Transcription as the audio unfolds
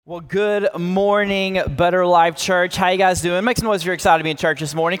Well, good morning, Better Life Church. How you guys doing? Make some noise if you're excited to be in church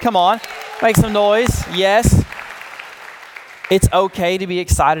this morning. Come on, make some noise. Yes. It's okay to be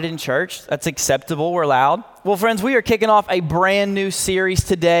excited in church. That's acceptable. We're allowed. Well, friends, we are kicking off a brand new series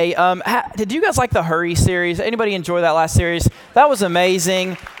today. Did you guys like the Hurry series? Anybody enjoy that last series? That was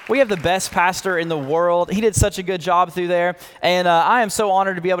amazing. We have the best pastor in the world. He did such a good job through there. And I am so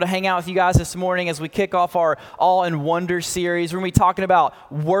honored to be able to hang out with you guys this morning as we kick off our All in Wonder series. We're going to be talking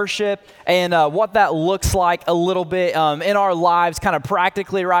about worship and what that looks like a little bit in our lives, kind of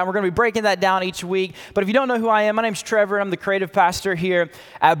practically, right? We're going to be breaking that down each week. But if you don't know who I am, my name's Trevor. I'm the creative pastor here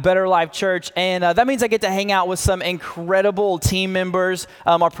at Better Life Church. And that means I get to hang out with some incredible team members,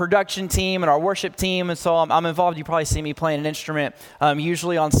 our production team and our worship team. And so I'm involved. You probably see me playing an instrument,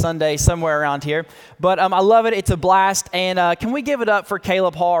 usually on Sunday somewhere around here. But I love it. It's a blast. And can we give it up for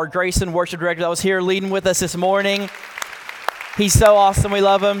Caleb Hall, our Grayson worship director that was here leading with us this morning? He's so awesome. We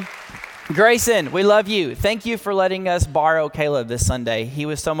love him. Grayson, we love you. Thank you for letting us borrow Caleb this Sunday. He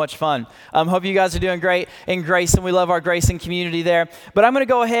was so much fun. Hope you guys are doing great in Grayson. We love our Grayson community there. But I'm going to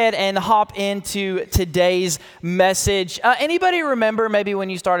go ahead and hop into today's message. Anybody remember maybe when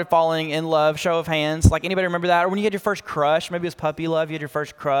you started falling in love? Show of hands. Like anybody remember that? Or when you had your first crush? Maybe it was puppy love. You had your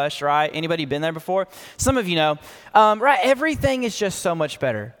first crush, right? Anybody been there before? Some of you know. Right? Everything is just so much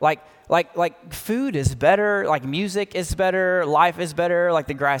better. Like food is better, like music is better, life is better, like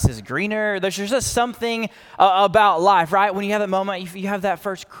the grass is greener. There's just something about life, right? When you have that moment, you have that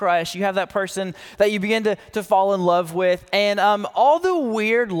first crush, you have that person that you begin to fall in love with, and all the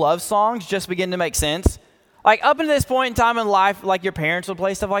weird love songs just begin to make sense. Like up until this point in time in life, like your parents would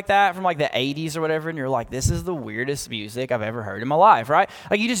play stuff like that from like the 80s or whatever, and you're like, this is the weirdest music I've ever heard in my life, right?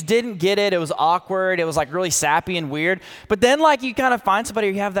 Like you just didn't get it. It was awkward. It was like really sappy and weird. But then like you kind of find somebody,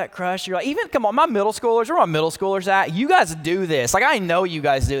 you have that crush. You're like, even, come on, my middle schoolers, where are my middle schoolers at? You guys do this. Like I know you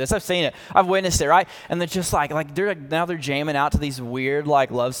guys do this. I've seen it. I've witnessed it, right? And they're just like now they're jamming out to these weird like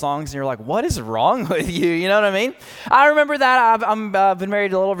love songs, and you're like, what is wrong with you? You know what I mean? I remember that. I've been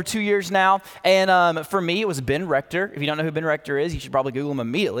married a little over 2 years now, and for me, it was Ben Rector. If you don't know who Ben Rector is, you should probably Google him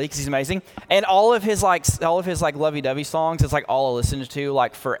immediately because he's amazing. And all of his lovey-dovey songs, it's like all I listened to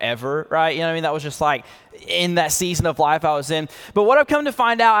like forever, right? You know what I mean? That was just like in that season of life I was in. But what I've come to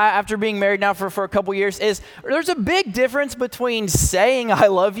find out after being married now for a couple years is there's a big difference between saying I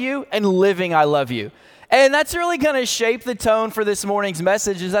love you and living I love you. And that's really going to shape the tone for this morning's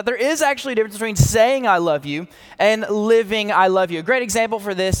message, is that there is actually a difference between saying I love you and living I love you. A great example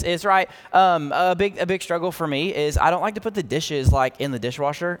for this is, right, a big struggle for me is I don't like to put the dishes like in the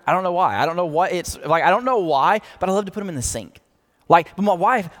dishwasher. I don't know why. I don't know what it's like. I don't know why, but I love to put them in the sink. But my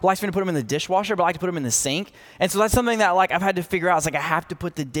wife likes me to put them in the dishwasher, but I like to put them in the sink. And so that's something that like I've had to figure out. It's like I have to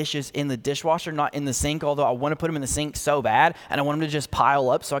put the dishes in the dishwasher, not in the sink, although I want to put them in the sink so bad, and I want them to just pile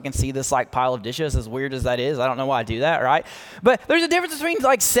up so I can see this like pile of dishes, as weird as that is. I don't know why I do that, right? But there's a difference between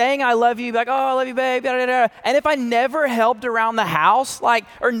like saying I love you, like, oh, I love you, babe, da, da, da. And if I never helped around the house, like,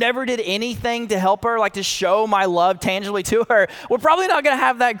 or never did anything to help her, like to show my love tangibly to her, we're probably not going to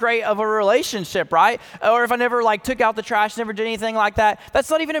have that great of a relationship, right? Or if I never like took out the trash, never did anything like that,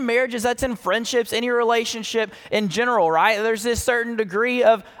 that's not even in marriages, that's in friendships, any relationship in general, right? There's this certain degree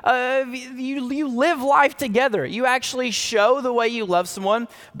of, you live life together. You actually show the way you love someone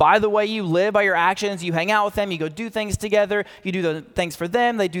by the way you live, by your actions. You hang out with them, you go do things together, you do the things for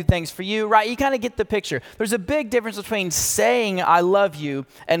them, they do things for you, right? You kind of get the picture. There's a big difference between saying I love you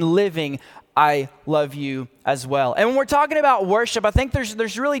and living I love you as well. And when we're talking about worship, I think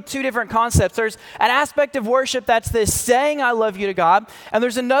there's really two different concepts. There's an aspect of worship that's this saying I love you to God, and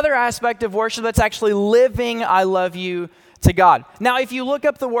there's another aspect of worship that's actually living I love you to God. Now, if you look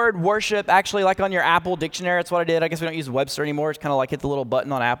up the word worship, actually like on your Apple dictionary, that's what I did. I guess we don't use Webster anymore. It's kind of like hit the little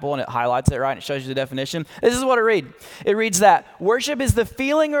button on Apple and it highlights it, right? And it shows you the definition. This is what it reads. It reads that worship is the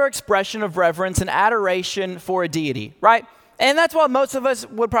feeling or expression of reverence and adoration for a deity, right? And that's what most of us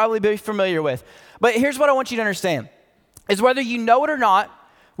would probably be familiar with. But here's what I want you to understand, is whether you know it or not,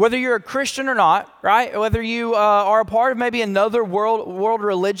 whether you're a Christian or not, right? Whether you are a part of maybe another world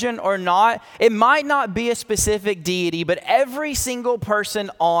religion or not, it might not be a specific deity, but every single person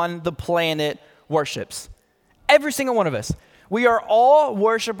on the planet worships. Every single one of us. We are all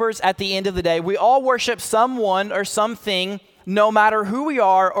worshipers at the end of the day. We all worship someone or something, no matter who we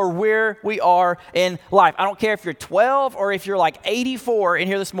are or where we are in life. I don't care if you're 12 or if you're like 84 in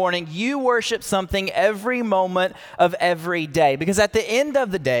here this morning, you worship something every moment of every day. Because at the end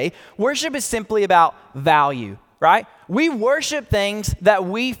of the day, worship is simply about value, right? We worship things that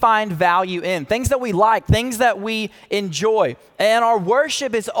we find value in, things that we like, things that we enjoy. And our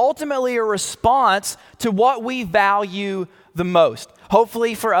worship is ultimately a response to what we value the most.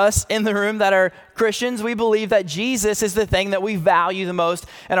 Hopefully for us in the room that are Christians, we believe that Jesus is the thing that we value the most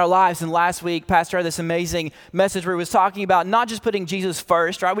in our lives. And last week, Pastor had this amazing message where he was talking about not just putting Jesus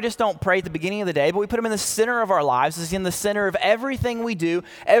first, right? We just don't pray at the beginning of the day, but we put him in the center of our lives. He's in the center of everything we do,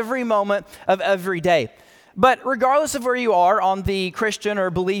 every moment of every day. But regardless of where you are on the Christian or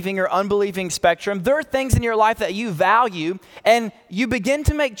believing or unbelieving spectrum, there are things in your life that you value, and you begin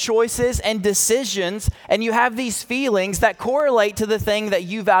to make choices and decisions, and you have these feelings that correlate to the thing that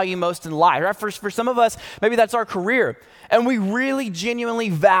you value most in life. Right? For some of us, maybe that's our career. And we really genuinely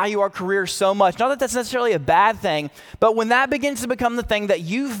value our career so much. Not that that's necessarily a bad thing, but when that begins to become the thing that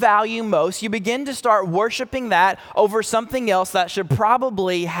you value most, you begin to start worshiping that over something else that should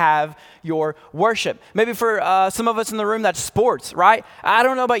probably have your worship. Maybe for some of us in the room, that's sports, right? I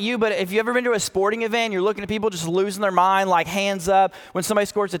don't know about you, but if you've ever been to a sporting event, you're looking at people just losing their mind, like hands up when somebody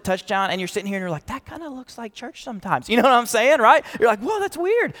scores a touchdown, and you're sitting here and you're like, that kind of looks like church sometimes. You know what I'm saying, right? You're like, whoa, that's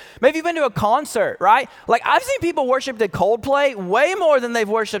weird. Maybe you've been to a concert, right? Like I've seen people worship at Coldplay way more than they've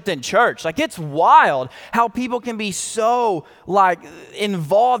worshiped in church. Like it's wild how people can be so like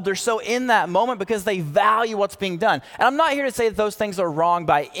involved. They're so in that moment because they value what's being done. And I'm not here to say that those things are wrong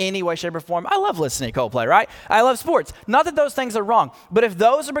by any way, shape, or form. I love listening to Coldplay, right? I love sports. Not that those things are wrong, but if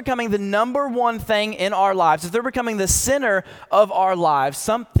those are becoming the number one thing in our lives, if they're becoming the center of our lives,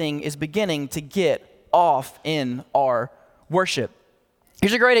 something is beginning to get off in our worship.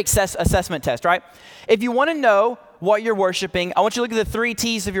 Here's a great assessment test, right? If you want to know what you're worshiping, I want you to look at the 3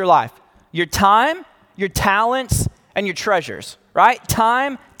 T's of your life: your time, your talents, and your treasures, right?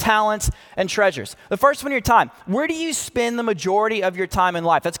 Time, talents, and treasures. The first one, your time. Where do you spend the majority of your time in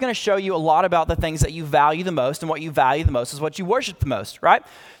life? That's going to show you a lot about the things that you value the most, and what you value the most is what you worship the most, right?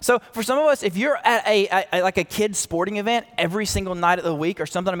 So for some of us, if you're at a kid's sporting event every single night of the week or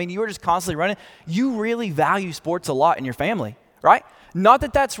something, I mean, you are just constantly running, you really value sports a lot in your family, right? Not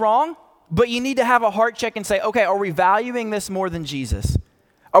that that's wrong, but you need to have a heart check and say, okay, are we valuing this more than Jesus?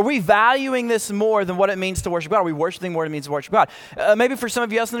 Are we valuing this more than what it means to worship God? Are we worshiping more than it means to worship God? Maybe for some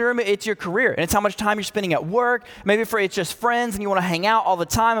of you else in the room, it's your career, and it's how much time you're spending at work. Maybe for it's just friends, and you want to hang out all the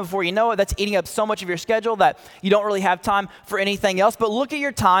time, and before you know it, that's eating up so much of your schedule that you don't really have time for anything else. But look at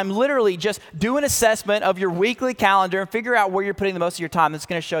your time, literally just do an assessment of your weekly calendar and figure out where you're putting the most of your time. That's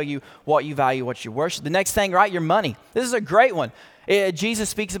going to show you what you value, what you worship. The next thing, right, your money. This is a great one. Jesus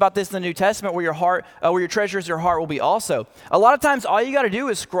speaks about this in the New Testament, where your treasure is, your heart will be also. A lot of times, all you got to do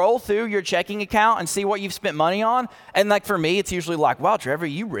is scroll through your checking account and see what you've spent money on. And like for me, it's usually like, wow, Trevor,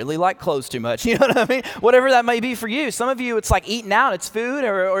 you really like clothes too much. You know what I mean? Whatever that may be for you. Some of you, it's like eating out, it's food,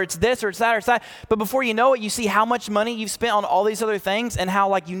 or it's this, or it's that, or it's that. But before you know it, you see how much money you've spent on all these other things, and how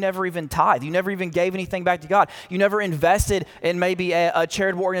like you never even tithe. You never even gave anything back to God. You never invested in maybe a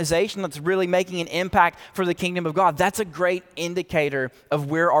charitable organization that's really making an impact for the kingdom of God. That's a great indicator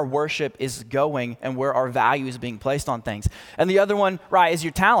of where our worship is going and where our value is being placed on things. And the other one, right, is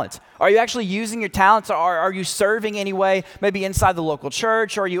your talents. Are you actually using your talents? Are you serving anyway, maybe inside the local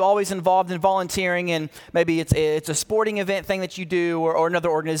church? Or are you always involved in volunteering, and maybe it's a sporting event thing that you do, or another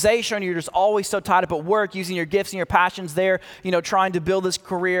organization, and you're just always so tied up at work, using your gifts and your passions there, trying to build this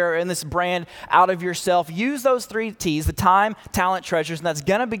career and this brand out of yourself. Use those 3 T's, the time, talent, treasures, and that's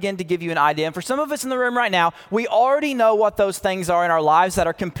going to begin to give you an idea. And for some of us in the room right now, we already know what those things are in our lives that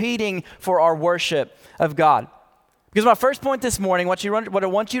are competing for our worship of God. Because my first point this morning, what I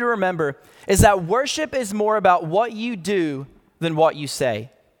want you to remember is that worship is more about what you do than what you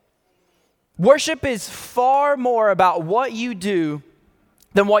say. Worship is far more about what you do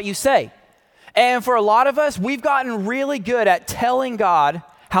than what you say. And for a lot of us, we've gotten really good at telling God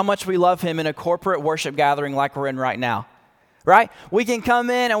how much we love him in a corporate worship gathering like we're in right now. Right? We can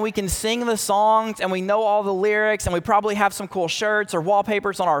come in and we can sing the songs, and we know all the lyrics, and we probably have some cool shirts or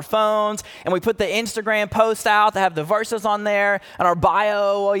wallpapers on our phones, and we put the Instagram post out that have the verses on there, and our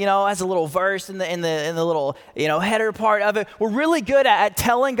bio, has a little verse in the little, header part of it. We're really good at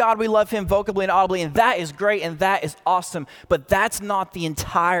telling God we love him vocally and audibly, and that is great and that is awesome, but that's not the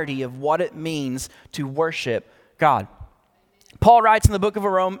entirety of what it means to worship God. Paul writes in the book of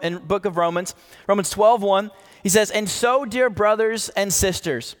Romans, Romans 12:1, he says, "And so, dear brothers and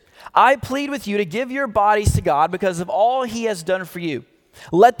sisters, I plead with you to give your bodies to God because of all he has done for you.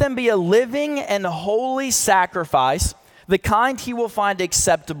 Let them be a living and holy sacrifice, the kind he will find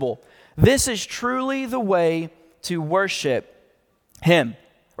acceptable. This is truly the way to worship him."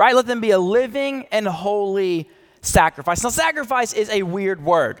 Right? Let them be a living and holy sacrifice. Now, sacrifice is a weird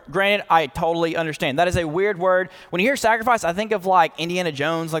word. Granted, I totally understand. That is a weird word. When you hear sacrifice, I think of like Indiana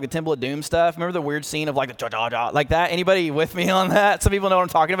Jones, like the Temple of Doom stuff. Remember the weird scene of like the da-da-da, like that? Anybody with me on that? Some people know what I'm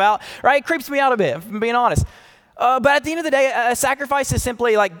talking about, right? It creeps me out a bit, if I'm being honest. But at the end of the day, a sacrifice is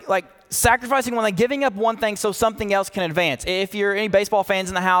simply like sacrificing one, like giving up one thing so something else can advance. If you're any baseball fans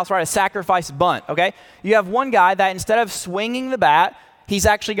in the house, right, a sacrifice bunt, okay? You have one guy that instead of swinging the bat, he's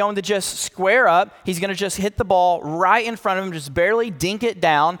actually going to just square up. He's going to just hit the ball right in front of him, just barely dink it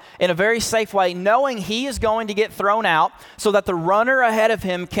down in a very safe way, knowing he is going to get thrown out so that the runner ahead of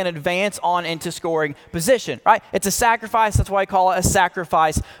him can advance on into scoring position, right? It's a sacrifice. That's why I call it a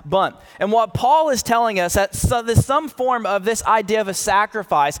sacrifice bunt. And what Paul is telling us, that some form of this idea of a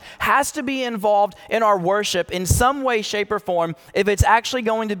sacrifice has to be involved in our worship in some way, shape, or form if it's actually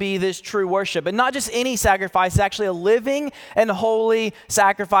going to be this true worship. And not just any sacrifice, it's actually a living and holy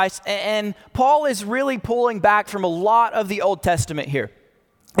sacrifice. And Paul is really pulling back from a lot of the Old Testament here.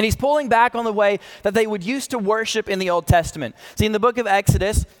 And he's pulling back on the way that they would used to worship in the Old Testament. See, in the book of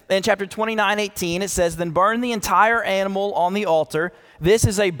Exodus, in chapter 29:18, it says, "Then burn the entire animal on the altar. This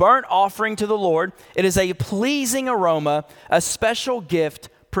is a burnt offering to the Lord. It is a pleasing aroma, a special gift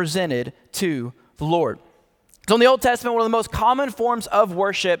presented to the Lord." So in the Old Testament, one of the most common forms of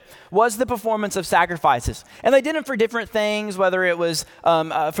worship was the performance of sacrifices. And they did them for different things, whether it was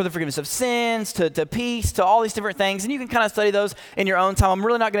for the forgiveness of sins, to peace, to all these different things. And you can kind of study those in your own time. I'm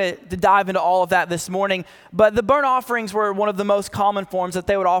really not going to dive into all of that this morning. But the burnt offerings were one of the most common forms that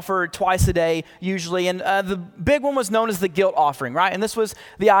they would offer twice a day usually. And the big one was known as the guilt offering, right? And this was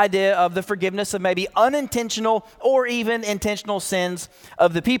the idea of the forgiveness of maybe unintentional or even intentional sins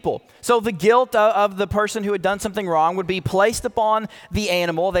of the people. So the guilt of the person who had done something wrong would be placed upon the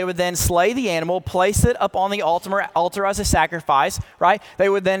animal. They would then slay the animal, place it up on the altar as a sacrifice, right? They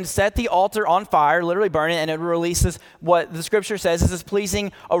would then set the altar on fire, literally burn it, and it releases what the scripture says is this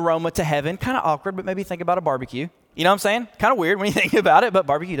pleasing aroma to heaven. Kind of awkward, but maybe think about a barbecue. You know what I'm saying? Kind of weird when you think about it, but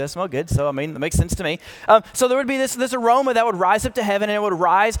barbecue does smell good, so I mean, that makes sense to me. So there would be this aroma that would rise up to heaven, and it would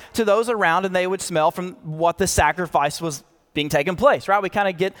rise to those around, and they would smell from what the sacrifice was being taken place, right? We kind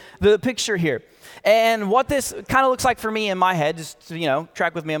of get the picture here. And what this kind of looks like for me in my head, just to,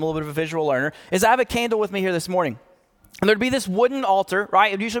 track with me, I'm a little bit of a visual learner, is I have a candle with me here this morning. And there'd be this wooden altar,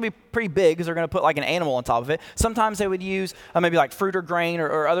 right? It would usually be pretty big because they're going to put like an animal on top of it. Sometimes they would use maybe like fruit or grain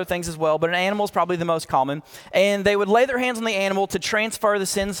or other things as well, but an animal is probably the most common. And they would lay their hands on the animal to transfer the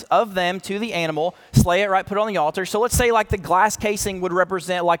sins of them to the animal, slay it, right, put it on the altar. So let's say like the glass casing would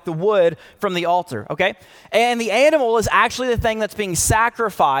represent like the wood from the altar, okay? And the animal is actually the thing that's being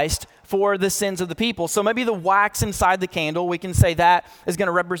sacrificed for the sins of the people. So maybe the wax inside the candle, we can say that is going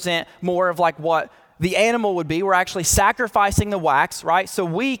to represent more of like what the animal would be. We're actually sacrificing the wax, right? So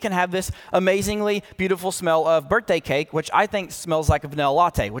we can have this amazingly beautiful smell of birthday cake, which I think smells like a vanilla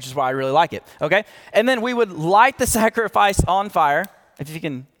latte, which is why I really like it, okay? And then we would light the sacrifice on fire, if you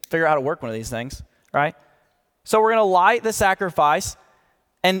can figure out how to work one of these things, right? So we're going to light the sacrifice,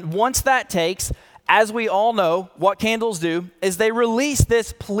 and once that takes, as we all know, what candles do is they release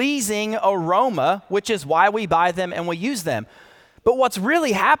this pleasing aroma, which is why we buy them and we use them. But what's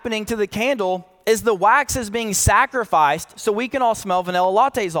really happening to the candle is the wax is being sacrificed so we can all smell vanilla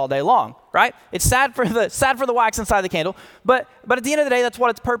lattes all day long, right? It's sad for the wax inside the candle, but at the end of the day, that's what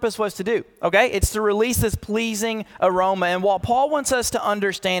its purpose was to do, okay? It's to release this pleasing aroma. And what Paul wants us to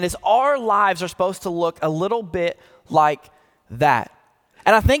understand is our lives are supposed to look a little bit like that.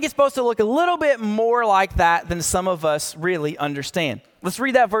 And I think it's supposed to look a little bit more like that than some of us really understand. Let's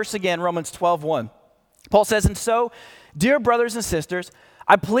read that verse again, Romans 12:1. Paul says, "And so, dear brothers and sisters,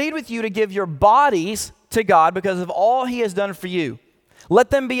 I plead with you to give your bodies to God because of all he has done for you.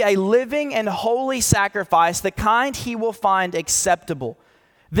 Let them be a living and holy sacrifice, the kind he will find acceptable.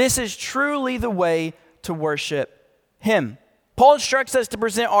 This is truly the way to worship him." Paul instructs us to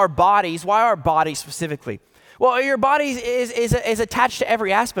present our bodies. Why our bodies specifically? Well, your body is attached to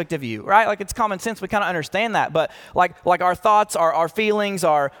every aspect of you, right? Like it's common sense. We kind of understand that. But like our thoughts, our feelings,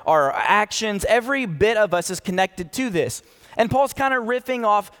 our actions, every bit of us is connected to this. And Paul's kind of riffing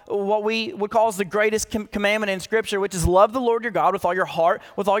off what we would call the greatest commandment in Scripture, which is love the Lord your God with all your heart,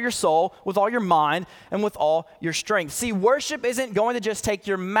 with all your soul, with all your mind, and with all your strength. See, worship isn't going to just take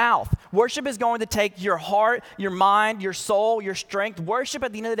your mouth. Worship is going to take your heart, your mind, your soul, your strength. Worship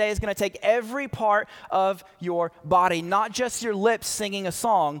at the end of the day is going to take every part of your body, not just your lips singing a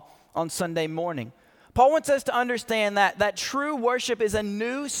song on Sunday morning. Paul wants us to understand that true worship is a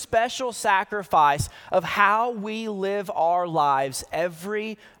new special sacrifice of how we live our lives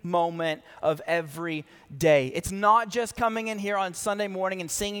every moment of every day. It's not just coming in here on Sunday morning and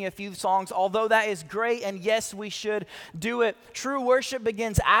singing a few songs, although that is great, and yes, we should do it. True worship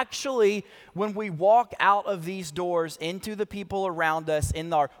begins actually when we walk out of these doors into the people around us,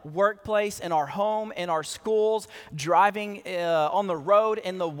 in our workplace, in our home, in our schools, driving on the road,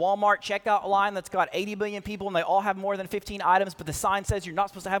 in the Walmart checkout line that's got 80 billion people and they all have more than 15 items, but the sign says you're not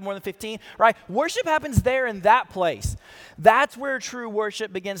supposed to have more than 15, right? Worship happens there in that place. That's where true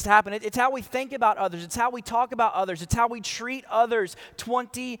worship begins to happen. It's how we think about others. It's how we talk about others. It's how we treat others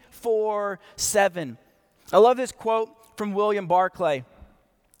 24/7. I love this quote from William Barclay.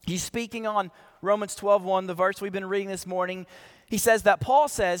 He's speaking on Romans 12:1, the verse we've been reading this morning. He says that Paul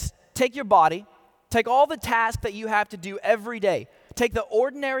says, take your body, take all the tasks that you have to do every day. Take the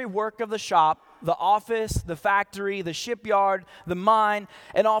ordinary work of the shop, the office, the factory, the shipyard, the mine,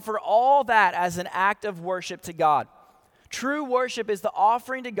 and offer all that as an act of worship to God. True worship is the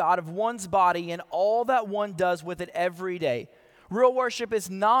offering to God of one's body and all that one does with it every day. Real worship is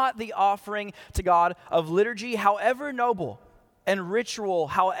not the offering to God of liturgy, however noble, and ritual,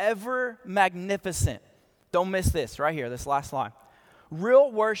 however magnificent. Don't miss this right here, this last line.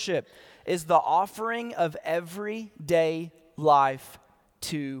 Real worship is the offering of everyday life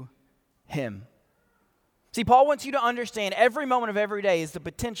to Him. See, Paul wants you to understand every moment of every day is the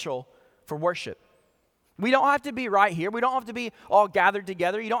potential for worship. We don't have to be right here. We don't have to be all gathered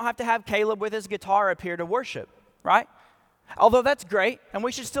together. You don't have to have Caleb with his guitar up here to worship, right? Although that's great, and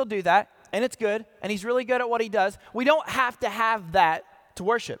we should still do that, and it's good, and he's really good at what he does. We don't have to have that to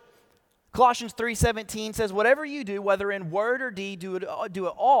worship. Colossians 3:17 says, whatever you do, whether in word or deed, do it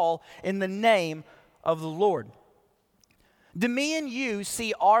all in the name of the Lord. Do me and you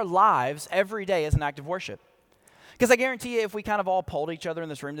see our lives every day as an act of worship? Because I guarantee you, if we kind of all polled each other in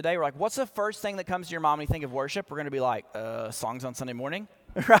this room today, we're like, what's the first thing that comes to your mind when you think of worship? We're going to be like, songs on Sunday morning,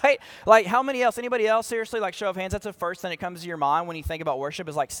 right? Like, anybody else, seriously, like show of hands, that's the first thing that comes to your mind when you think about worship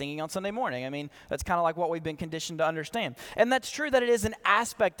is like singing on Sunday morning. I mean, that's kind of like what we've been conditioned to understand. And that's true that it is an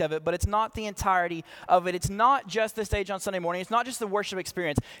aspect of it, but it's not the entirety of it. It's not just the stage on Sunday morning. It's not just the worship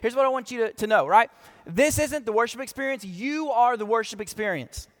experience. Here's what I want you to know, right? This isn't the worship experience. You are the worship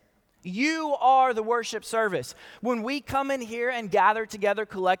experience. You are the worship service. When we come in here and gather together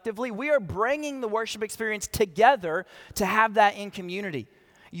collectively, we are bringing the worship experience together to have that in community.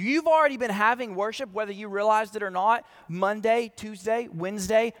 You've already been having worship, whether you realized it or not, Monday, Tuesday,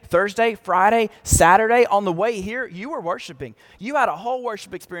 Wednesday, Thursday, Friday, Saturday. On the way here, you were worshiping. You had a whole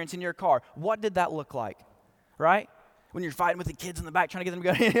worship experience in your car. What did that look like, right? When you're fighting with the kids in the back trying to get them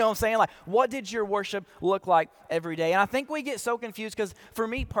to go, you know what I'm saying? Like, what did your worship look like every day? And I think we get so confused because for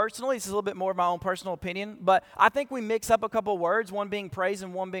me personally, this is a little bit more of my own personal opinion, but I think we mix up a couple words, one being praise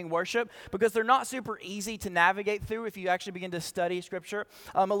and one being worship, because they're not super easy to navigate through if you actually begin to study Scripture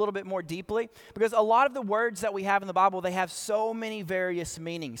a little bit more deeply. Because a lot of the words that we have in the Bible, they have so many various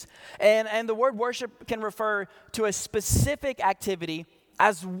meanings. And the word worship can refer to a specific activity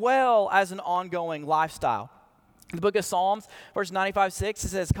as well as an ongoing lifestyle. In the book of Psalms, verse 95:6, it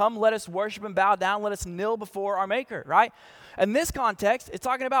says, come, let us worship and bow down, let us kneel before our Maker, right? In this context, it's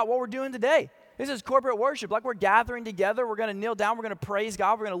talking about what we're doing today. This is corporate worship. Like we're gathering together, we're going to kneel down, we're going to praise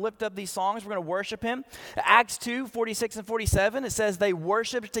God, we're going to lift up these songs, we're going to worship Him. Acts 2:46 and 47, it says, they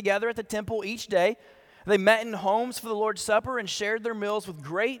worshiped together at the temple each day. They met in homes for the Lord's Supper and shared their meals with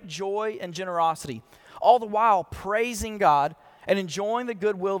great joy and generosity, all the while praising God and enjoying the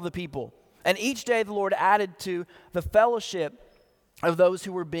goodwill of the people. And each day the Lord added to the fellowship of those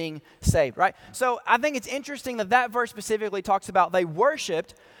who were being saved, right? So I think it's interesting that verse specifically talks about they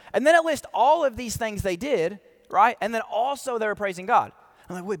worshiped, and then it lists all of these things they did, right? And then also they were praising God.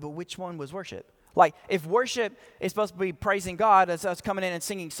 I'm like, wait, but which one was worship? Like, if worship is supposed to be praising God as us coming in and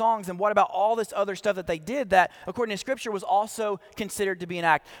singing songs, then what about all this other stuff that they did that, according to Scripture, was also considered to be an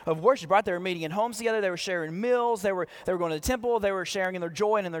act of worship, right? They were meeting in homes together. They were sharing meals. They were going to the temple. They were sharing in their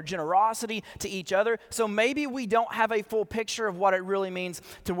joy and in their generosity to each other. So maybe we don't have a full picture of what it really means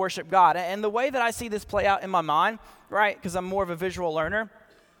to worship God. And the way that I see this play out in my mind, right, because I'm more of a visual learner,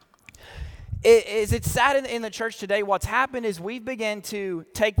 it's sad in the church today. What's happened is we've begun to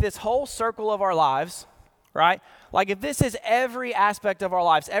take this whole circle of our lives, right? Like if this is every aspect of our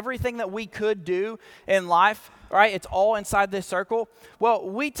lives, everything that we could do in life, right? It's all inside this circle. Well,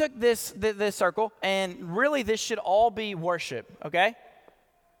 we took this circle, and really this should all be worship, okay?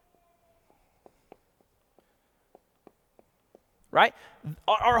 Right?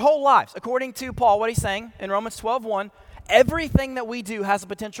 Our whole lives, according to Paul, what he's saying in Romans 12:1, everything that we do has a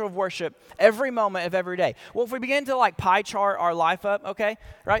potential of worship every moment of every day. Well, if we begin to like pie chart our life up, okay,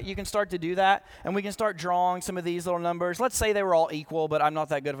 right, you can start to do that, and we can start drawing some of these little numbers. Let's say they were all equal, but I'm not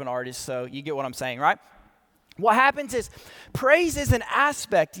that good of an artist, so you get what I'm saying, right? What happens is praise is an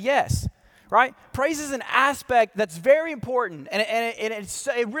aspect, yes, right? Praise is an aspect that's very important, and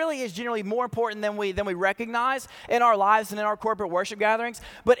it really is generally more important than we recognize in our lives and in our corporate worship gatherings,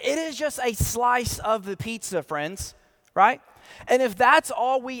 but it is just a slice of the pizza, friends. Right? And if that's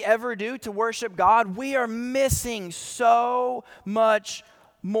all we ever do to worship God, we are missing so much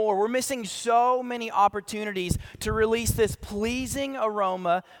more. We're missing so many opportunities to release this pleasing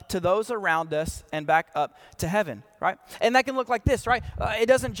aroma to those around us and back up to heaven, right? And that can look like this, right? It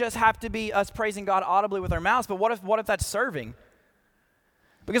doesn't just have to be us praising God audibly with our mouths, but what if that's serving?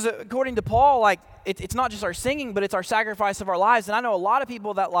 Because according to Paul, like, it's not just our singing, but it's our sacrifice of our lives. And I know a lot of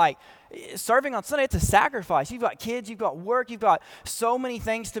people that, like, serving on Sunday, it's a sacrifice. You've got kids, you've got work, you've got so many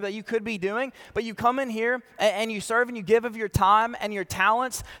things that you could be doing. But you come in here and you serve and you give of your time and your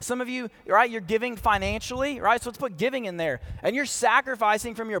talents. Some of you, right, you're giving financially, right? So let's put giving in there. And you're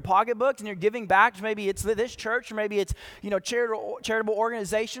sacrificing from your pocketbooks and you're giving back. Maybe it's this church, or maybe it's, charitable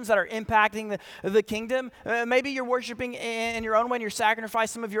organizations that are impacting the kingdom. Maybe you're worshiping in your own way and you're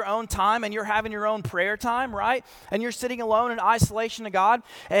sacrificing some of your own time and you're having your own prayer time, right? And you're sitting alone in isolation to God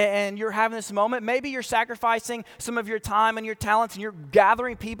and you're having this moment. Maybe you're sacrificing some of your time and your talents and you're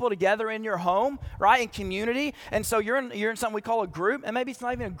gathering people together in your home, right? In community. And so you're in something we call a group, and maybe it's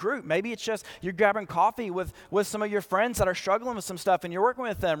not even a group. Maybe it's just you're grabbing coffee with some of your friends that are struggling with some stuff and you're working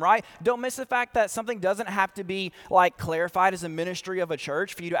with them, right? Don't miss the fact that something doesn't have to be like clarified as a ministry of a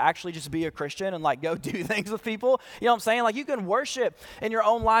church for you to actually just be a Christian and like go do things with people. You know what I'm saying? Like you can worship in your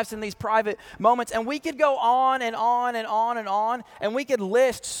own lives in these private moments. And we could go on and on and on and on, and we could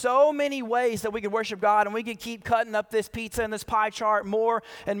list so many ways that we could worship God, and we could keep cutting up this pizza and this pie chart more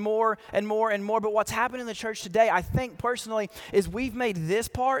and more and more and more. But what's happened in the church today, I think personally, is we've made this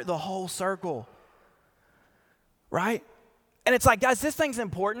part the whole circle, right? And it's like, guys, this thing's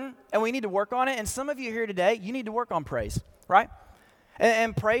important, and we need to work on it. And some of you here today, you need to work on praise, right?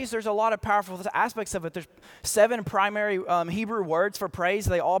 And praise, there's a lot of powerful aspects of it. There's 7 primary Hebrew words for praise.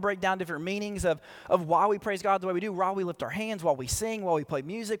 They all break down different meanings of why we praise God the way we do, why we lift our hands, while we sing, while we play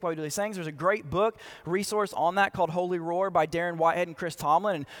music, while we do these things. There's a great book, resource on that called Holy Roar by Darren Whitehead and Chris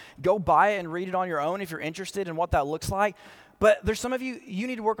Tomlin. And go buy it and read it on your own if you're interested in what that looks like. But there's some of you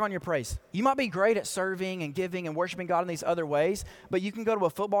need to work on your praise. You might be great at serving and giving and worshiping God in these other ways, but you can go to a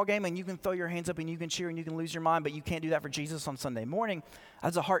football game and you can throw your hands up and you can cheer and you can lose your mind, but you can't do that for Jesus on Sunday morning.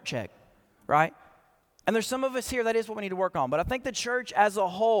 That's a heart check, right? And there's some of us here, that is what we need to work on. But I think the church as a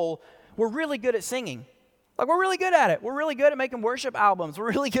whole, we're really good at singing. Like, we're really good at it. We're really good at making worship albums.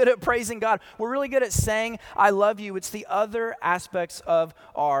 We're really good at praising God. We're really good at saying, I love you. It's the other aspects of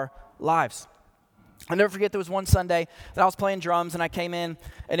our lives. I'll never forget, there was one Sunday that I was playing drums and I came in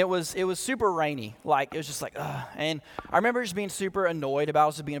and it was super rainy. Like, it was just like, ugh. And I remember just being super annoyed about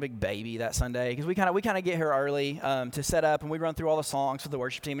us being a big baby that Sunday, because we kind of get here early to set up, and we'd run through all the songs for the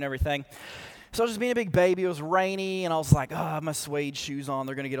worship team and everything. So I was just being a big baby. It was rainy, and I was like, oh, my suede shoes on.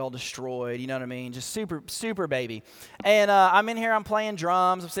 They're going to get all destroyed. You know what I mean? Just super, super baby. And I'm in here. I'm playing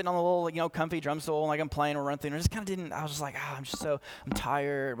drums. I'm sitting on the little, comfy drum stool, and like I'm playing or running through. And I just kind of I was just like, I'm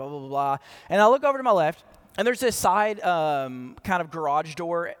tired, blah, blah, blah, blah. And I look over to my left, and there's this side kind of garage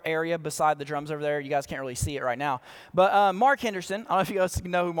door area beside the drums over there. You guys can't really see it right now. But Mark Henderson, I don't know if you guys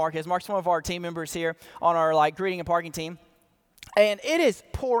know who Mark is. Mark's one of our team members here on our greeting and parking team. And it is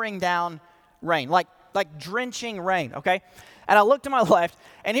pouring down rain, like drenching rain, okay? And I look to my left,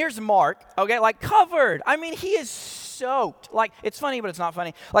 and here's Mark, okay, covered. I mean, he is soaked. It's funny, but it's not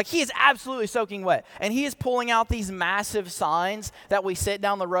funny. He is absolutely soaking wet. And he is pulling out these massive signs that we sit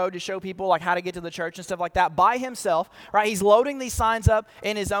down the road to show people, how to get to the church and stuff like that by himself, right? He's loading these signs up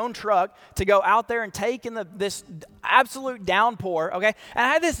in his own truck to go out there and take in this absolute downpour, okay? And I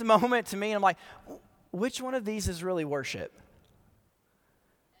had this moment to me, and I'm like, which one of these is really worship?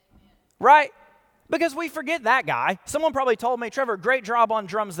 Right? Because we forget that guy. Someone probably told me, Trevor, great job on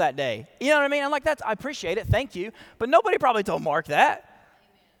drums that day. You know what I mean? I'm like, I appreciate it, thank you. But nobody probably told Mark that.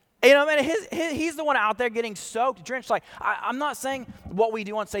 Amen. You know, I mean, he's the one out there getting soaked, drenched. I'm not saying what we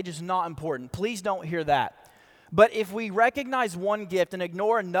do on stage is not important. Please don't hear that. But if we recognize one gift and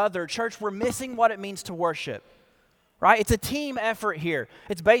ignore another, church, we're missing what it means to worship. Right? It's a team effort here.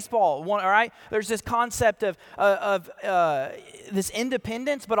 It's baseball, all right? There's this concept of this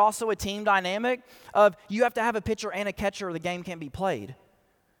independence, but also a team dynamic of you have to have a pitcher and a catcher or the game can't be played,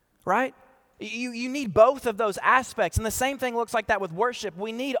 right? You need both of those aspects, and the same thing looks like that with worship.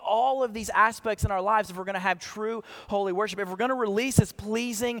 We need all of these aspects in our lives if we're going to have true holy worship, if we're going to release this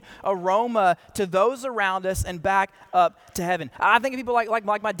pleasing aroma to those around us and back up to heaven. I think of people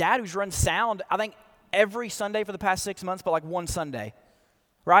like my dad who's run sound, I think, every Sunday for the past 6 months, but one Sunday,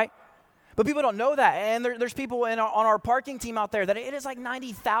 right? But people don't know that. And there's people on our parking team out there that it is like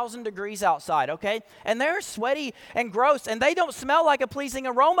 90,000 degrees outside, okay? And they're sweaty and gross, and they don't smell like a pleasing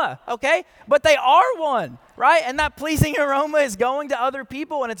aroma, okay? But they are one, right? And that pleasing aroma is going to other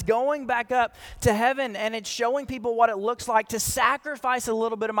people, and it's going back up to heaven, and it's showing people what it looks like to sacrifice a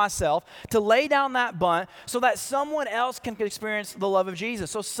little bit of myself, to lay down that bunt so that someone else can experience the love of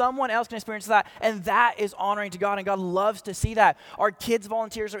Jesus, so someone else can experience that, and that is honoring to God, and God loves to see that. Our kids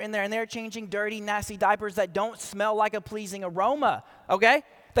volunteers are in there, and they're changing dirty, nasty diapers that don't smell like a pleasing aroma, okay?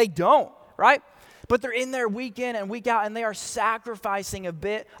 They don't, right? But they're in there week in and week out, and they are sacrificing a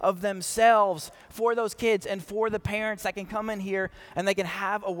bit of themselves for those kids and for the parents that can come in here and they can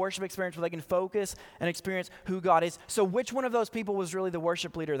have a worship experience where they can focus and experience who God is. So which one of those people was really the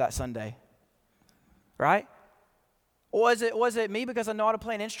worship leader that Sunday? Right? Was it me because I know how to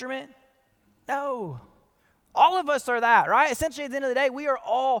play an instrument? No. All of us are that, right? Essentially, at the end of the day, we are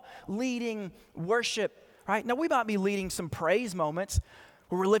all leading worship, right? Now, we might be leading some praise moments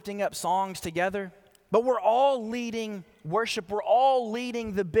where we're lifting up songs together, but we're all leading worship. We're all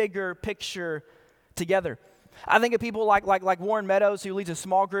leading the bigger picture together. I think of people like Warren Meadows, who leads a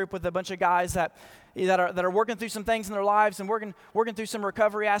small group with a bunch of guys that are working through some things in their lives and working through some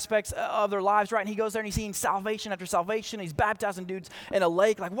recovery aspects of their lives, right? And he goes there and he's seeing salvation after salvation. He's baptizing dudes in a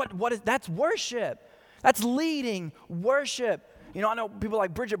lake. Like, what is that's worship. That's leading worship. You know, I know people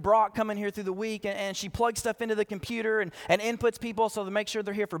like Bridget Brock come in here through the week and she plugs stuff into the computer and inputs people so to make sure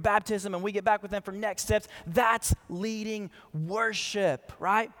they're here for baptism and we get back with them for next steps. That's leading worship,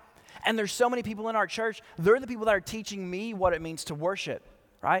 right? And there's so many people in our church, they're the people that are teaching me what it means to worship,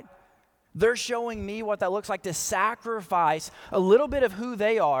 right? They're showing me what that looks like to sacrifice a little bit of who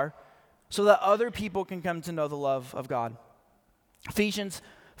they are so that other people can come to know the love of God. Ephesians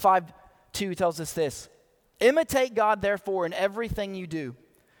 5:2 tells us this: imitate God, therefore, in everything you do,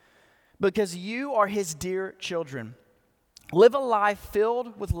 because you are his dear children. Live a life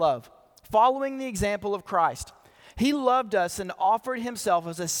filled with love, following the example of Christ. He loved us and offered himself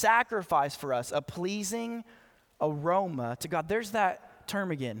as a sacrifice for us, a pleasing aroma to God. There's that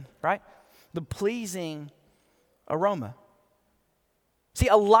term again, right? The pleasing aroma. See,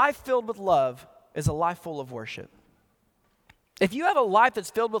 a life filled with love is a life full of worship. If you have a life that's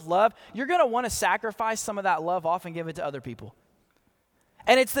filled with love, you're going to want to sacrifice some of that love off and give it to other people.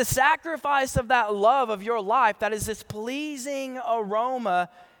 And it's the sacrifice of that love of your life that is this pleasing aroma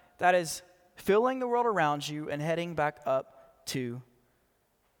that is filling the world around you and heading back up to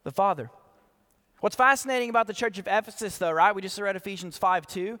the Father. What's fascinating about the church of Ephesus, though, right? We just read Ephesians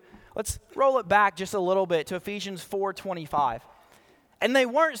 5:2. Let's roll it back just a little bit to Ephesians 4:25. And they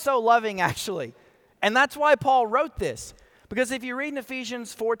weren't so loving, actually. And that's why Paul wrote this. Because if you read in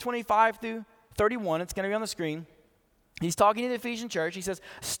Ephesians 4:25 through 31, it's going to be on the screen. He's talking to the Ephesian church. He says,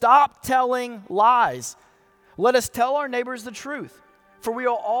 stop telling lies. Let us tell our neighbors the truth, for we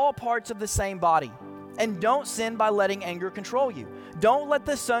are all parts of the same body. And don't sin by letting anger control you. Don't let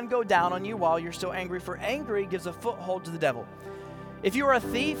the sun go down on you while you're still angry, for anger gives a foothold to the devil. If you are a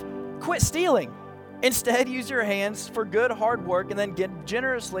thief, quit stealing. Instead, use your hands for good, hard work, and then give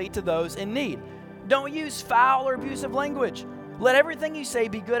generously to those in need. Don't use foul or abusive language. Let everything you say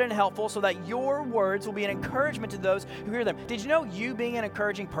be good and helpful so that your words will be an encouragement to those who hear them. Did you know you being an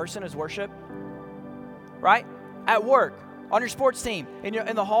encouraging person is worship? Right? At work, on your sports team, in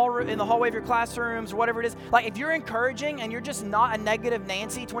the hallway of your classrooms or whatever it is. Like if you're encouraging and you're just not a negative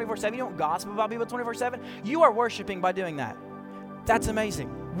Nancy 24/7, you don't gossip about people 24/7, you are worshiping by doing that. That's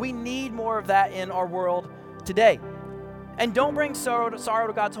amazing. We need more of that in our world today. And don't bring sorrow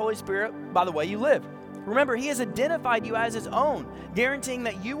to God's Holy Spirit by the way you live. Remember, he has identified you as his own, guaranteeing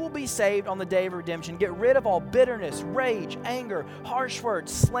that you will be saved on the day of redemption. Get rid of all bitterness, rage, anger, harsh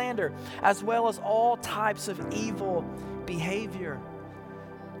words, slander, as well as all types of evil behavior.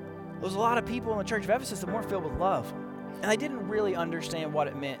 There's a lot of people in the church of Ephesus that weren't filled with love, and they didn't really understand what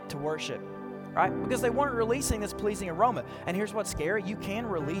it meant to worship, right? Because they weren't releasing this pleasing aroma. And here's what's scary. You can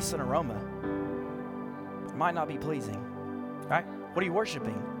release an aroma. It might not be pleasing, right? What are you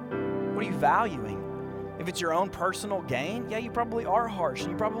worshiping? What are you valuing? If it's your own personal gain, yeah, you probably are harsh,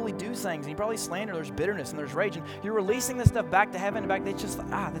 and you probably do things, and you probably slander, there's bitterness, and there's rage, and you're releasing this stuff back to heaven, and back, it's just,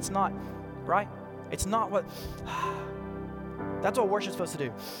 that's not, right? It's not what, that's what worship's supposed to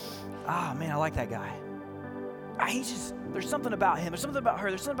do. Man, I like that guy. There's something about him, there's something about her,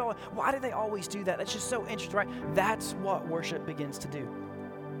 there's something about, why do they always do that? That's just so interesting, right? That's what worship begins to do.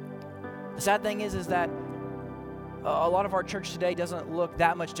 The sad thing is that a lot of our church today doesn't look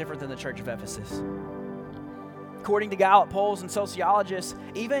that much different than the church of Ephesus. According to Gallup polls and sociologists,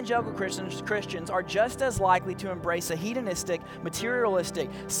 evangelical Christians are just as likely to embrace a hedonistic, materialistic,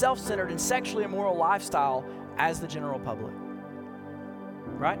 self-centered, and sexually immoral lifestyle as the general public.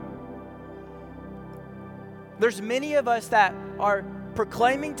 Right? There's many of us that are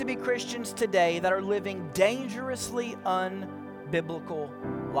proclaiming to be Christians today that are living dangerously unbiblical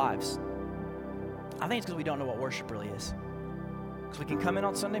lives. I think it's because we don't know what worship really is. Because we can come in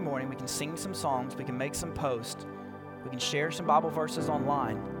on Sunday morning, we can sing some songs, we can make some posts, we can share some Bible verses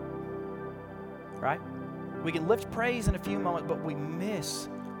online, right? We can lift praise in a few moments, but we miss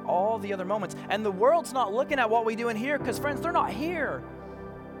all the other moments. And the world's not looking at what we do in here because, friends, they're not here.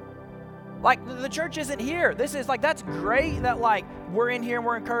 Like, the church isn't here. This is like, that's great that like we're in here and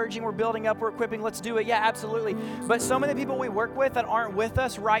we're encouraging, we're building up, we're equipping, let's do it. Yeah, absolutely. But so many people we work with that aren't with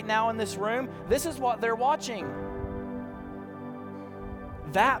us right now in this room, this is what they're watching.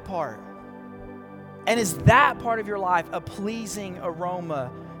 That part. And is that part of your life a pleasing aroma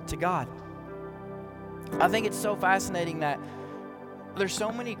to God? I think it's so fascinating that there's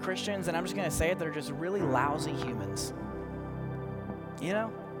so many Christians, and I'm just going to say it, that are just really lousy humans. You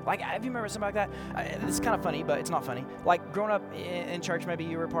know? Like, have you remember something like that? It's kind of funny, but it's not funny. Like, growing up in church, maybe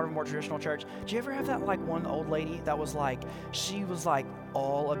you were part of a more traditional church. Do you ever have that, like, one old lady that was like, she was, like,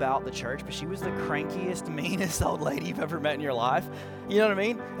 all about the church, but she was the crankiest, meanest old lady you've ever met in your life? You know what I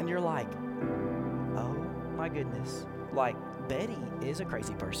mean? And you're like, oh, my goodness. Like, Betty is a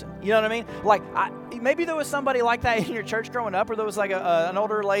crazy person. You know what I mean? Like, maybe there was somebody like that in your church growing up, or there was, like, an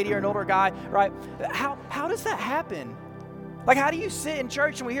older lady or an older guy, right? How does that happen? Like, how do you sit in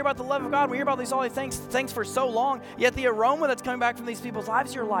church and we hear about the love of God, we hear about all these things for so long, yet the aroma that's coming back from these people's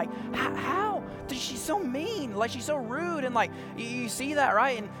lives, you're like, how? She's so mean, like she's so rude, and like, you see that,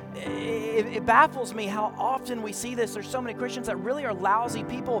 right? And it baffles me how often we see this. There's so many Christians that really are lousy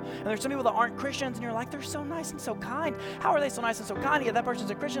people, and there's some people that aren't Christians, and you're like, they're so nice and so kind. How are they so nice and so kind? Yet that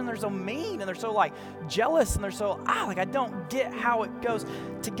person's a Christian, and they're so mean, and they're so like jealous, and they're so, like, I don't get how it goes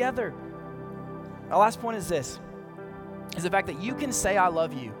together. Our last point is this. Is the fact that you can say I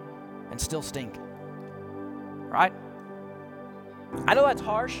love you and still stink, right? I know that's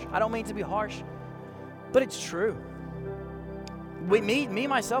harsh. I don't mean to be harsh, but it's true. Me,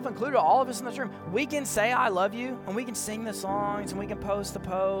 myself included, all of us in this room, we can say I love you, and we can sing the songs, and we can post the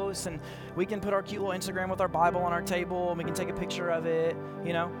posts, and we can put our cute little Instagram with our Bible on our table, and we can take a picture of it,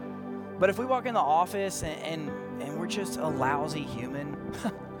 you know? But if we walk in the office and we're just a lousy human,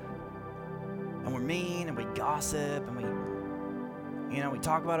 and we're mean, and we gossip, and we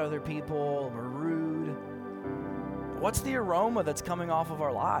talk about other people, we're rude. What's the aroma that's coming off of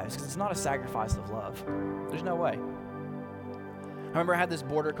our lives? Because it's not a sacrifice of love. There's no way. I remember I had this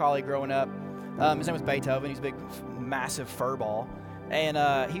border collie growing up. His name was Beethoven. He's a big, massive fur ball. And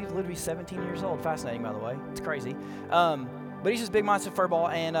he lived to be 17 years old. Fascinating, by the way. It's crazy. But he's this big, massive fur ball,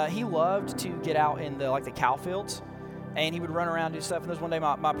 and he loved to get out in the cow fields. And he would run around and do stuff. And there was one day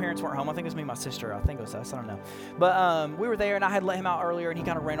my parents weren't home. I think it was me and my sister. I think it was us. I don't know. But we were there, and I had let him out earlier, and he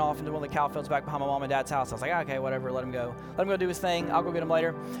kind of ran off into one of the cow fields back behind my mom and dad's house. I was like, okay, whatever, let him go. Let him go do his thing. I'll go get him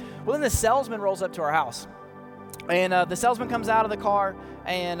later. Well, then the salesman rolls up to our house. And the salesman comes out of the car,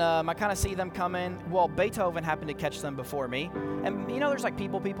 and I kind of see them coming. Well, Beethoven happened to catch them before me. And, there's like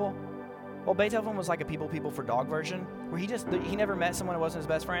people. Well, Beethoven was like a people for dog version, where he never met someone who wasn't his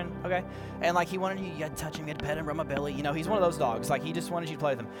best friend, okay? And like he wanted you had to touch him, you had to pet him, rub my belly. He's one of those dogs. Like he just wanted you to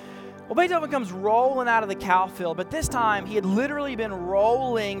play with him. Well, Beethoven comes rolling out of the cow field, but this time he had literally been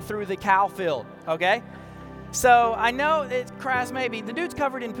rolling through the cow field, okay? So I know it's crass maybe. The dude's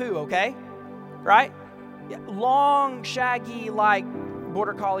covered in poo, okay? Right? Yeah, long, shaggy, like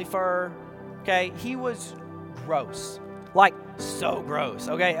border collie fur, okay? He was gross. Like, so gross,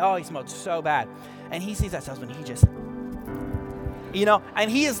 okay? Oh, he smelled so bad. And he sees that salesman, he just,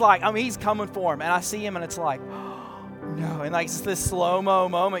 and he is like, he's coming for him. And I see him, and it's like, oh, no. And like, it's this slow-mo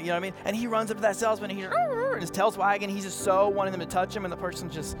moment, you know what I mean? And he runs up to that salesman, and and his tail's wagging. He's just so wanting them to touch him, and the person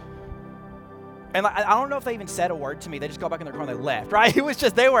just, and like, I don't know if they even said a word to me. They just got back in their car and they left, right? It was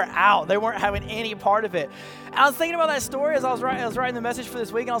just, they were out. They weren't having any part of it. And I was thinking about that story as I was writing the message for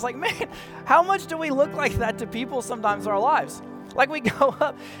this week, and I was like, man, how much do we look like that to people sometimes in our lives? Like we go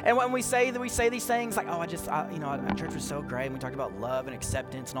up, and when we say these things like, our church was so great, and we talked about love and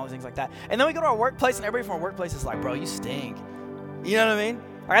acceptance and all these things like that. And then we go to our workplace, and everybody from our workplace is like, bro, you stink. You know what I mean?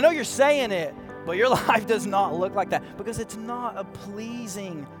 Like, I know you're saying it, but your life does not look like that because it's not a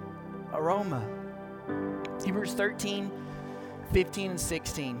pleasing aroma. Hebrews 13, 15, and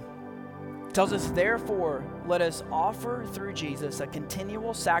 16 tells us, therefore, let us offer through Jesus a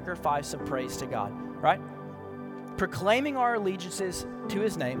continual sacrifice of praise to God, right? Proclaiming our allegiances to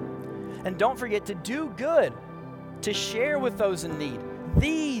his name. And don't forget to do good to share with those in need.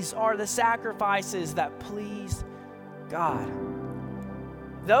 These are the sacrifices that please God.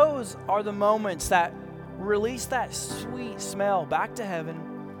 Those are the moments that release that sweet smell back to heaven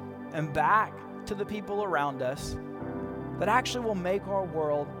and back to the people around us that actually will make our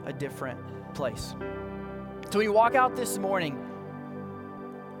world a different place. So when you walk out this morning,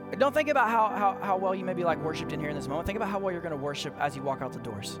 don't think about how well you maybe worshiped in here in this moment. Think about how well you're going to worship as you walk out the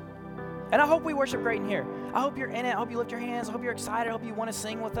doors. And I hope we worship great in here. I hope you're in it. I hope you lift your hands. I hope you're excited. I hope you want to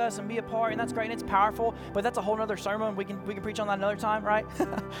sing with us and be a part. And that's great. And it's powerful. But that's a whole other sermon. We can preach on that another time, right?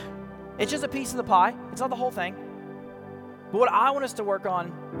 It's just a piece of the pie. It's not the whole thing. But what I want us to work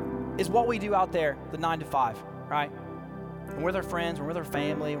on is what we do out there, the 9 to 5, right? When we're with our friends, when we're with our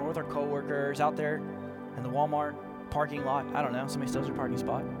family, when we're with our coworkers out there in the Walmart parking lot. I don't know. Somebody steals your parking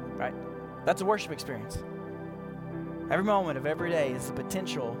spot, right? That's a worship experience. Every moment of every day is the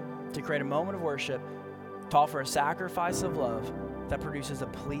potential to create a moment of worship, to offer a sacrifice of love that produces a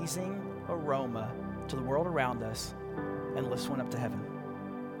pleasing aroma to the world around us and lifts one up to heaven.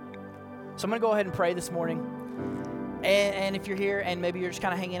 So I'm going to go ahead and pray this morning. And if you're here and maybe you're just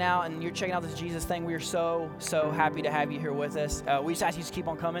kind of hanging out and you're checking out this Jesus thing, we are so happy to have you here with us. We just ask you to keep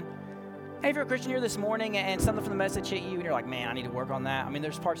on coming. Hey, if you're a Christian here this morning and something from the message hit you and you're like, man, I need to work on that. I mean,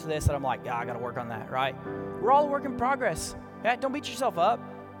 there's parts of this that I'm like, I got to work on that, right? We're all a work in progress. Yeah, don't beat yourself up.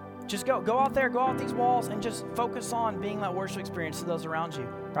 Just go out there, go out these walls, and just focus on being that worship experience to those around you,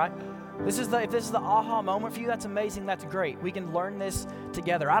 right? If this is the aha moment for you, that's amazing, that's great. We can learn this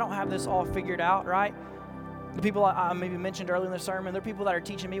together. I don't have this all figured out, right? The people I maybe mentioned earlier in the sermon, they're people that are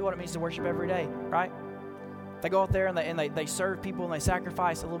teaching me what it means to worship every day, right? They go out there and they serve people and they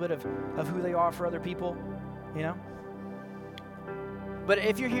sacrifice a little bit of who they are for other people, you know? But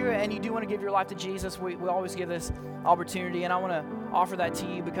if you're here and you do want to give your life to Jesus, we always give this opportunity, and I want to offer that to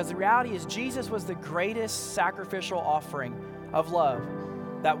you because the reality is Jesus was the greatest sacrificial offering of love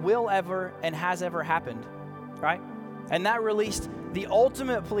that will ever and has ever happened, right? And that released the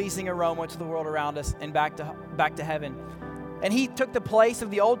ultimate pleasing aroma to the world around us and back to heaven. And he took the place of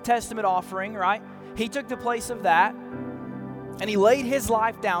the Old Testament offering, right? He took the place of that, and he laid his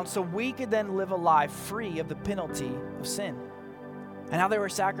life down so we could then live a life free of the penalty of sin. And how they were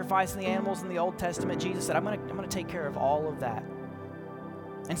sacrificing the animals in the Old Testament, Jesus said, I'm going to take care of all of that.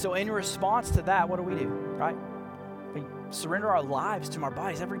 And so in response to that, what do? Right? We surrender our lives to our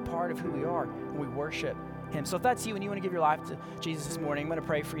bodies, every part of who we are, and we worship him. So if that's you and you want to give your life to Jesus this morning, I'm going to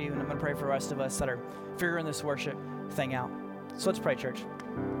pray for you, and I'm going to pray for the rest of us that are figuring this worship thing out. So let's pray, church.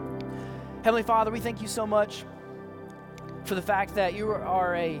 Heavenly Father, we thank you so much for the fact that you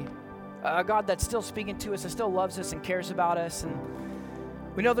are a God that's still speaking to us, that still loves us and cares about us. And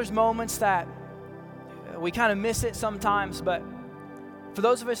we know there's moments that we kind of miss it sometimes, but for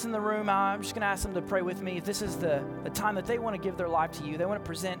those of us in the room, I'm just going to ask them to pray with me. If this is the time that they want to give their life to you, they want to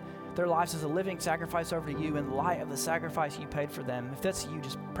present their lives as a living sacrifice over to you in light of the sacrifice you paid for them. If that's you,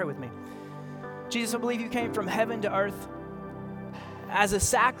 just pray with me. Jesus, I believe you came from heaven to earth as a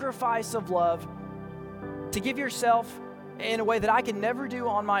sacrifice of love to give yourself in a way that I can never do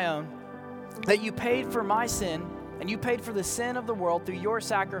on my own, that you paid for my sin and you paid for the sin of the world through your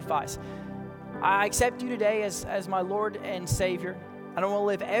sacrifice. I accept you today as my Lord and Savior. And I want to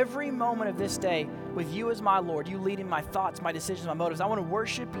live every moment of this day with you as my Lord, you leading my thoughts, my decisions, my motives. I want to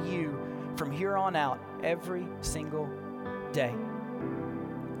worship you from here on out every single day.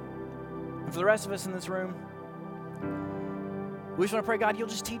 And for the rest of us in this room, we just want to pray, God, you'll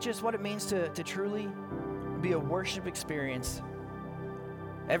just teach us what it means to truly be a worship experience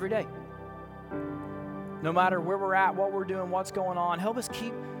every day. No matter where we're at, what we're doing, what's going on, help us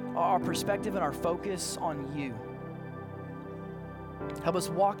keep our perspective and our focus on you. Help us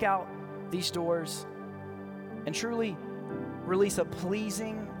walk out these doors and truly release a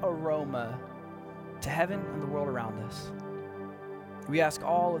pleasing aroma to heaven and the world around us. We ask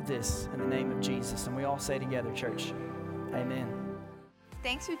all of this in the name of Jesus, and we all say together, church, amen.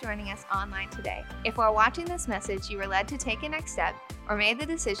 Thanks for joining us online today. If while watching this message you were led to take a next step or made the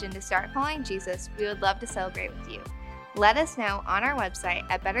decision to start following Jesus, we would love to celebrate with you. Let us know on our website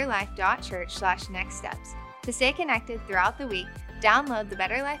at betterlife.church/nextsteps. To stay connected throughout the week, download the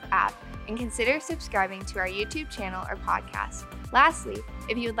Better Life app and consider subscribing to our YouTube channel or podcast. Lastly,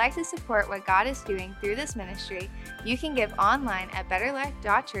 if you would like to support what God is doing through this ministry, you can give online at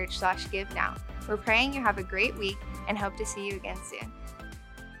betterlife.church/give now. We're praying you have a great week and hope to see you again soon.